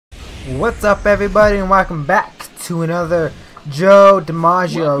What's up, everybody, and welcome back to another Joe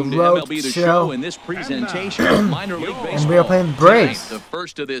DiMaggio Road Show. In this presentation of minor league baseball. And we are playing the Braves, the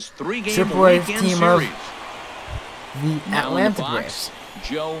first of this three-game Triple A weekend team series. of the Atlanta Braves.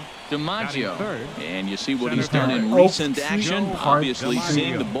 Joe DiMaggio, and you see what he's Center. done in recent action. Obviously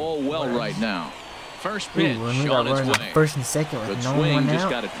seeing the ball well right now. First pitch on its way. First and second with Good no swing, one just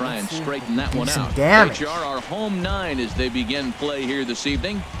out. got to try and straighten that one out. Damage. HR are home 9 as they begin play here this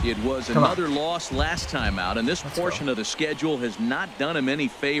evening. It was another loss last time out, and this portion of the schedule has not done them any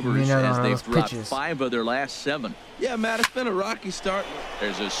favors as they've dropped 5 of their last 7. Yeah, Matt, it's been a rocky start.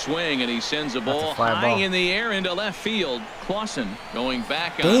 There's a swing, and he sends a ball high in the air into left field. Clausen going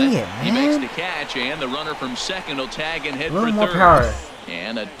back on it. He makes the catch, and the runner from second will tag and head for third. More power.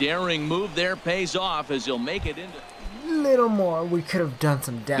 And a daring move there pays off as he'll make it into. Little more. We could have done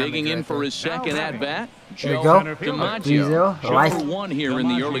some damage. Digging in for his second at bat. There you go. DiMaggio. 0-1 here in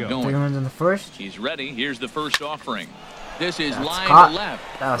the early going. 3 runs in the first. He's ready. Here's the first offering. This is line to left,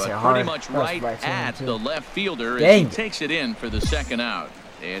 but pretty much right at the left fielder as he takes it in for the second out.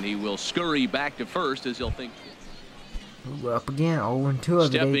 And he will scurry back to first as he'll think. We're up again, 0-2 of the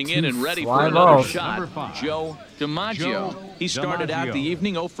Stepping in and ready for another shot, Joe DiMaggio. He started out the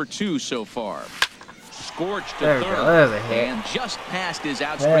evening 0 for 2 so far. Scorched to third and just past his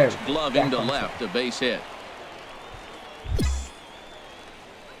outstretched glove into left, a base hit.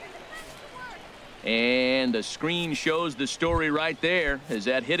 And the screen shows the story right there as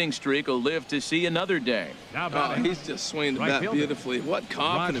that hitting streak will live to see another day. Oh, he's just swinging the bat beautifully. What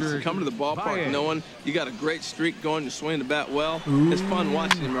confidence to come to the ballpark knowing you got a great streak going, you're swinging the bat well. It's fun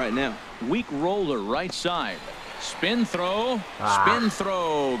watching him right now. Weak roller right side. Spin throw,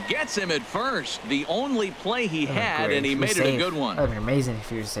 gets him at first. The only play he had, and he made it a good one. That would be amazing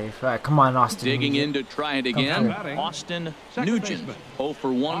if he was safe. All right, come on, Austin. Digging in to try it again. Austin Nugent. 0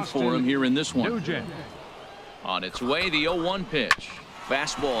 for 1 for him here in this one. On its way, the 0-1 pitch.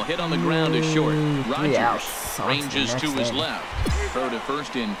 Fastball hit on the ground is short. Rogers ranges to his left. Throw to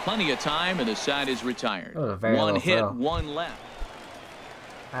first in plenty of time, and the side is retired. 1 hit, 1 left.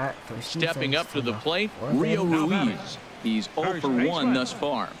 Stepping up to the plate, Rio Ruiz. He's 0 for 1 thus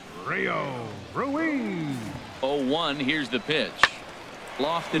far. Rio Ruiz. 0-1, here's the pitch.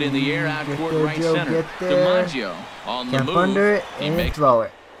 Lofted in the air out toward right center. DiMaggio on the move. He makes throw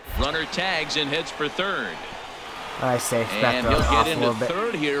it. Runner tags and heads for third. I say and he'll get into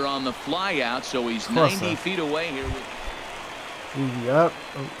third here on the fly out, so he's 90 feet away here. Up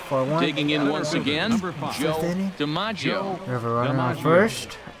for 1. Digging in once again, Joe DiMaggio. River runner on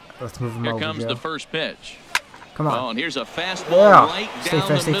first. Let's move him over. Here comes the first pitch. Come on. Oh, and here's a fastball right down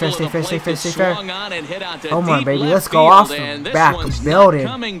the middle of the plate that swung on and hit out to come on, deep baby. left Let's go off field, the back building.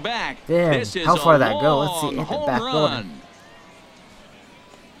 Coming back. Damn, this is how far a did that go? Let's see. Hit the home back run. building.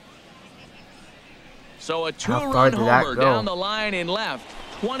 So a 2-run homer down the line in left.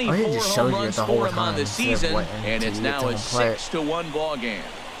 24 home runs for him on the season, and it's now a 6-1 ball game.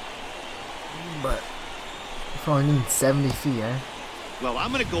 But if only need 70 feet, eh? Well,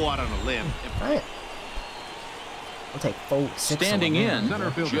 I'm going to go out on a limb. Right. We'll take 6. Standing in,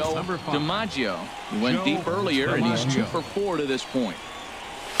 Joe DiMaggio. He went deep earlier, and he's 2 for 4 to this point.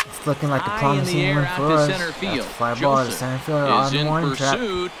 It's looking like a promising one for us. Center field. Fly ball to center field is in on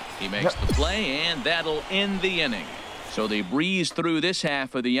pursuit. He makes the play, and that'll end the inning. So they breeze through this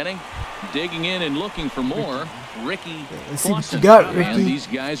half of the inning, digging in and looking for more. Ricky Clausen. And these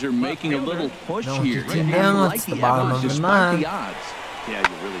guys are making a little push here. That's the bottom of the 9. Yeah,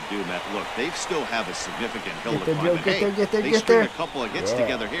 you really do, Matt. Look, they still have a significant hill to climb. They string a couple of hits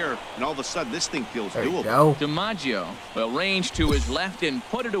together here, and all of a sudden this thing feels doable. DiMaggio will range to his left and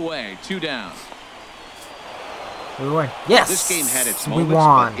put it away. 2 down. We won. Yes. This game had its moments, we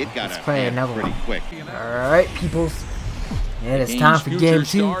won. But it got Let's play another pretty quick. All right, peoples. And it's time for game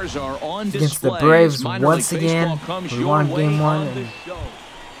 2 against the Braves once again. We won game 1. And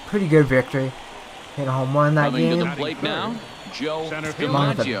pretty good victory. Hit a home run that game. To the plate now, Joe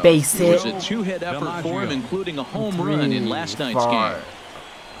DiMaggio. Base hit. It was a 2-hit effort for him, including a home run in last night's game.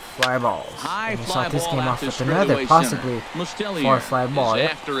 Fly balls. High and we fly start this ball game out off to with another possibly far fly ball.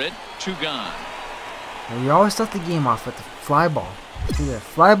 After it, 2 gone. And we always start the game off with the fly ball. It's either a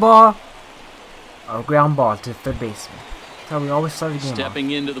fly ball or a ground ball to third baseman. That's how we always start the game Stepping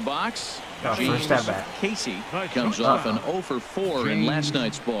off. into the box, First at bat. Casey comes off an 0 for 4 in last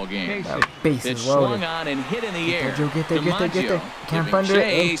night's ball game. Base It's is loaded. swung on and hit in the air. Get there. Can't under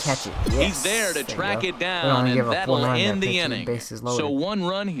it and catch it. Yes. He's there to track it down, and that'll end the inning. So 1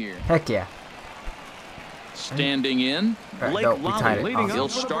 run here. Heck yeah. Standing in, Blake Lally. He'll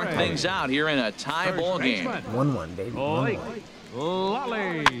start things out here in a tie ball game. 1-1, baby. Blake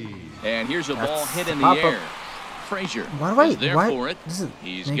Lally. And here's a ball hit in the air. Frazier is there for it.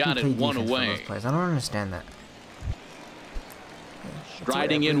 He's got it one away. I don't understand that.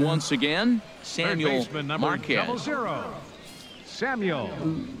 Striding in once again, Samuel Marquez. Samuel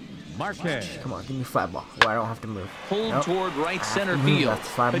Marquez. Come on, give me fly ball. Well, I don't have to move. Pulled toward right center field.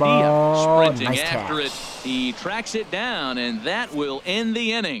 Padilla sprinting nice after catch. it. He tracks it down, and that will end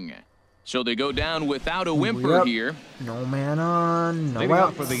the inning. So they go down without a whimper here. No man on, no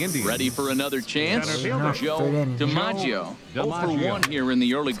out for the Indians. Ready for another chance. Joe DiMaggio. 0 for 1 here in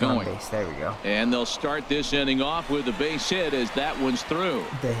the early going. There we go. And they'll start this inning off with a base hit as that one's through.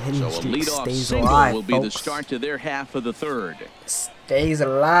 The hitting so a streak leadoff stays single alive, will be folks. the start to their half of the third. Stays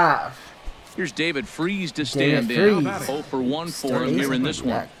alive. Here's David Freese to stand in. 0 for 1 for him here in this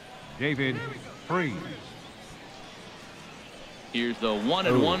one. David Freese. Here's the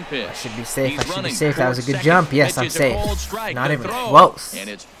 1-1 pitch. I should be safe. He's I should be running safe. That was a good second. jump. Yes, I'm Pitches a safe. cold strike. Not The even throw. close. And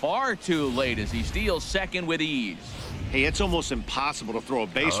it's far too late as he steals second with ease. Hey, it's almost impossible to throw a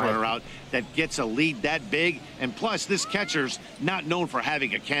base runner out that gets a lead that big. And plus, this catcher's not known for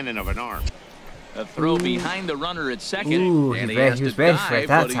having a cannon of an arm. A throw behind the runner at second. Ooh, and he he has to was ready dive, for it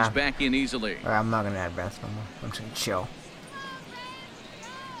that but he's time. back in easily. All right, I'm not going to advance no more. I'm just going to chill.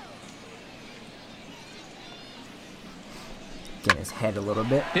 Get his head a little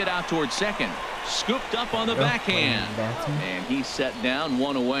bit. Hit out towards second. Scooped up on the backhand. And he's set down,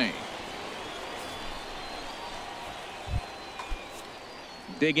 one away.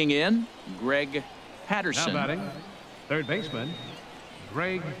 Digging in, Greg Patterson. Now batting, third baseman,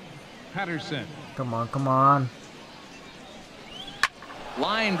 Greg Patterson. Come on, come on.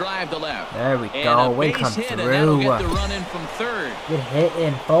 Line drive to left. There we and go. A Way base come hit, through. and that'll get the run in from third. Good hit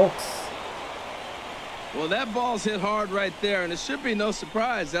in, folks. Well, that ball's hit hard right there, and it should be no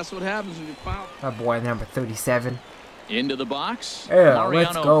surprise. That's what happens when you foul. Our boy, number 37. Into the box. Yeah, Mariano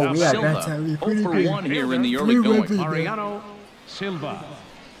let's go. We got Silva. that time. 0 for 1 here in the early going. Mariano Silva.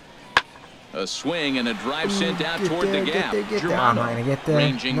 A swing and a drive sent out toward the gap. I'm not Germano going to get there.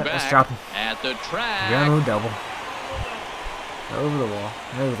 ranging Let's back drop him. at the track. Germano double. Over the wall.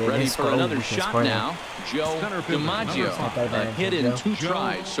 Ready for another shot now. Joe DiMaggio. A hit in 2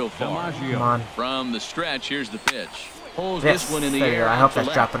 tries so far. Come on. From the stretch, here's the pitch. Pulls Yes, this one in the there you air. go. I hope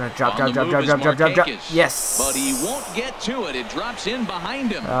that's dropping. Drop. Yes. But he won't get to it. It drops in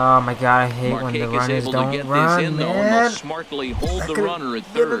behind him. Oh my God, I hate when the Marquez runners able don't to get run, this in, though, and man. they'll smartly hold the runner at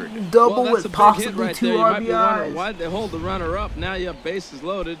third. Double Well, that's a with big hit possibly right 2 there. You might be wondering RBIs. why they hold the runner up. Now you have bases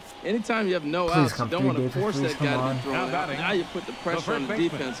loaded. Anytime you have no Please outs, you come don't through, want to David. force Please that guy come to on. be thrown out. batting. Now you put the pressure on the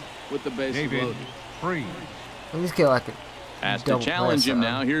defense with the bases David loaded. Freese. Let me just get like a Has to double challenge press, him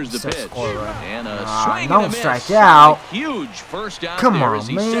now. Here's the start pitch. score run. And a Ah, swing don't and a miss. strike out. A huge first out Come there on, as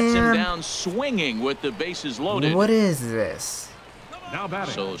he sets him man. down swinging with the bases loaded. What is this? Now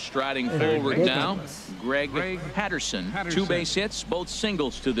batting. So striding It's forward now, ridiculous. Greg Patterson. 2 base hits, both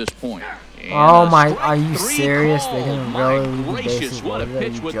singles to this point. And Oh a my, strike are you 3 serious? call. They didn't My really leave the gracious, bases what a loaded. Are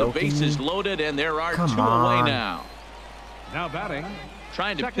pitch you with joking? the bases loaded, and there are Come 2 away on. now. Now batting.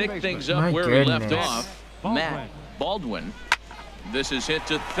 Trying to Second pick baseman. things up My where we left goodness. off. Baldwin. Matt Baldwin. This is hit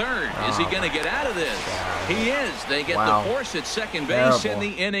to third. Is he going to get out of this? He is. They get Wow. the force at second base, Terrible.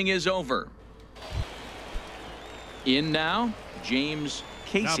 and the inning is over. In now, James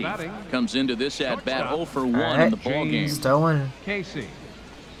Casey Now batting. comes into this at bat Shortstop. 0 for 1 All in the right. ball game. Stolen. Casey.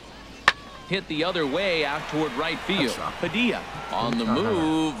 Hit the other way out toward right field. That's wrong. Padilla on the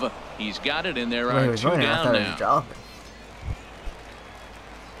move. He's got it, and there Yeah, he are was 2 running. I down thought he was now. dropping.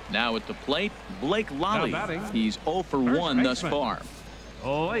 Now at the plate, Blake Lally. batting. He's 0 for First 1 thus baseman. far.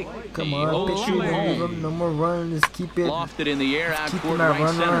 Blake. Come The on, 0-2 pitch it in. home. No more running. Just keep it. Lofted in the air out keep toward him at right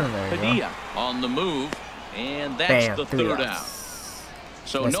run, center. run. There you go. Padilla on the move, and that's Bam, the 3 third out. outs.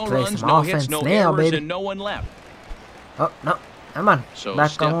 So Let's no play runs, some no offense hits, no now, errors, baby. and no one left. Oh, no. Come on. So Back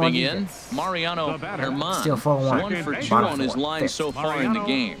on stepping in, defense. Mariano The batter. Herman. Still 4-1. 1 for 2 Bottom on his four. line Fifth. so far in the Mariano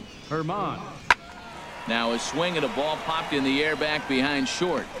game. Herman. Now a swing and a ball popped in the air back behind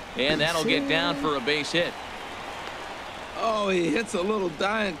short, and that'll get down for a base hit. Oh, he hits a little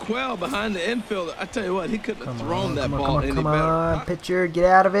dying quail behind the infielder. I tell you what, he couldn't have thrown that ball any Come better. on, pitcher, get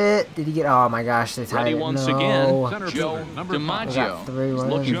out of it. Did he get? Oh my gosh, they tied Ready it. once No. again, Center Joe fielder, number DiMaggio. We got 3 He's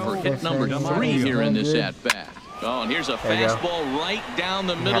runs. looking for hit number 3 here in this at-bat. Oh, and here's a There you go. fastball right down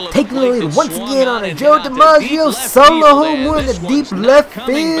the middle of the Taking the plate. lead that once swung again out on a and Joe hit out to deep DiMaggio left solo field, home and run in this the one's deep not left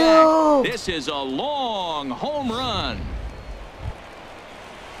coming back. field. This is a long home run.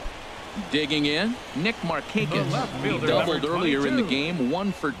 Digging in, Nick Markakis. The left He fielder, doubled number earlier in the 22. game,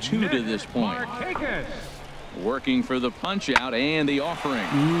 1 for 2 to this point. Markakis. Working for the punch out and the offering.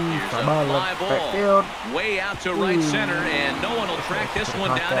 Here's a fly ball way out to right center, and no one will track this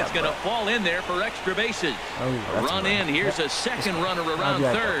one down. It's going to fall in there for extra bases. Run in. Here's a second runner around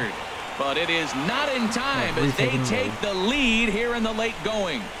third, but it is not in time as they take the lead here in the late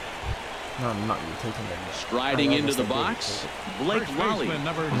going. No, not you taking it. Striding into the box, Blake Lally.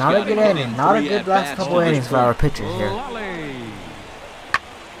 Not a good inning. Not a good last couple innings for our pitchers here.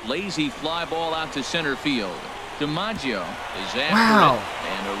 Lazy fly ball out to center field. DiMaggio is after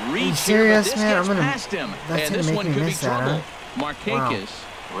it, and a reach here, but this gets past him, and this one could be trouble. Markakis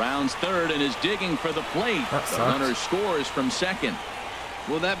rounds third and is digging for the plate. The runner scores from second.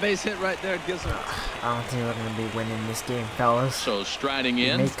 Well, that base hit right there gives him. I don't think we're going to be winning this game, fellas. So striding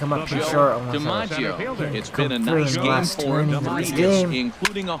in, may come up too short. DiMaggio. It's been a nice game for him,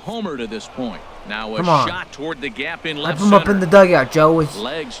 including a homer to this point. Now a shot toward the gap in left center. Put him up in the dugout, Joe.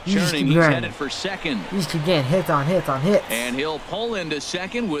 Legs churning. He's headed for second. He's keep getting hits on hits on hits. And he'll pull into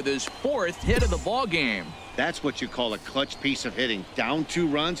second with his 4th hit of the ball game. That's what you call a clutch piece of hitting. Down 2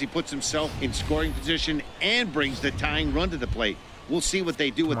 runs, he puts himself in scoring position and brings the tying run to the plate. We'll see what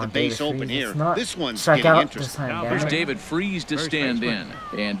they do with the base open here. This one's getting interesting. There's David Freese to stand in.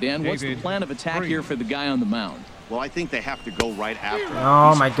 And Dan, what's the plan of attack here for the guy on the mound? Well, I think they have to go right after him.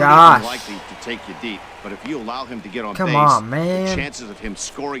 Oh my gosh! He's unlikely to take you deep, but if you allow him to get on base, the chances of him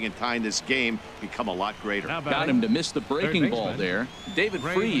scoring and tying this game become a lot greater. Got him to miss the breaking ball there. David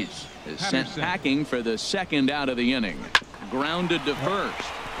Freese is sent packing for the 2nd out of the inning. Grounded to first.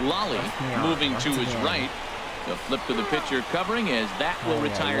 Lally moving to his right. The flip to the pitcher covering as that will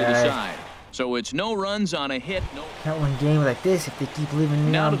retire the side. So it's no runs on a hit. Can't win game like this if they keep leaving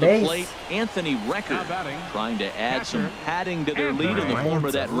me now on to base. The plate, Anthony Recker trying to add some padding to their lead in the form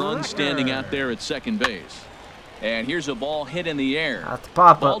of that run standing out there at second base. And here's a ball hit in the air. That's the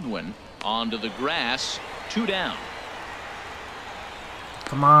pop-up. Baldwin onto the grass, 2 down.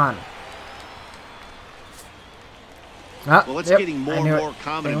 Come on. Well, it's getting more and more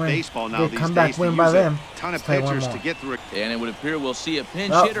common in baseball now these days to use a ton of pitchers to get through it. And it would appear we'll see a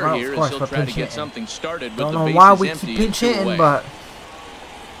pinch hitter here as he'll try to get something started with the bases empty. Don't know why we keep pinch hitting, but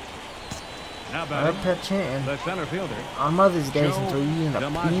I pinch hitting on Mother's Day since we're using a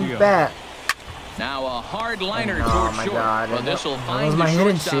pink bat. Now a hard liner towards short. Well, this will find my the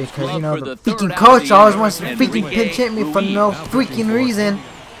hidden shortstop's shit, because you glove know for the the freaking coach always wants to freaking pinch hit me for no freaking reason.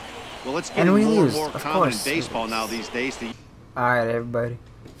 Well, it's getting more and more common in baseball now these days. Alright, everybody.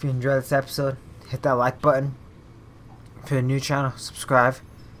 If you enjoyed this episode, hit that like button. If you're a new channel, subscribe.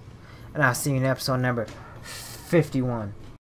 And I'll see you in episode number 51.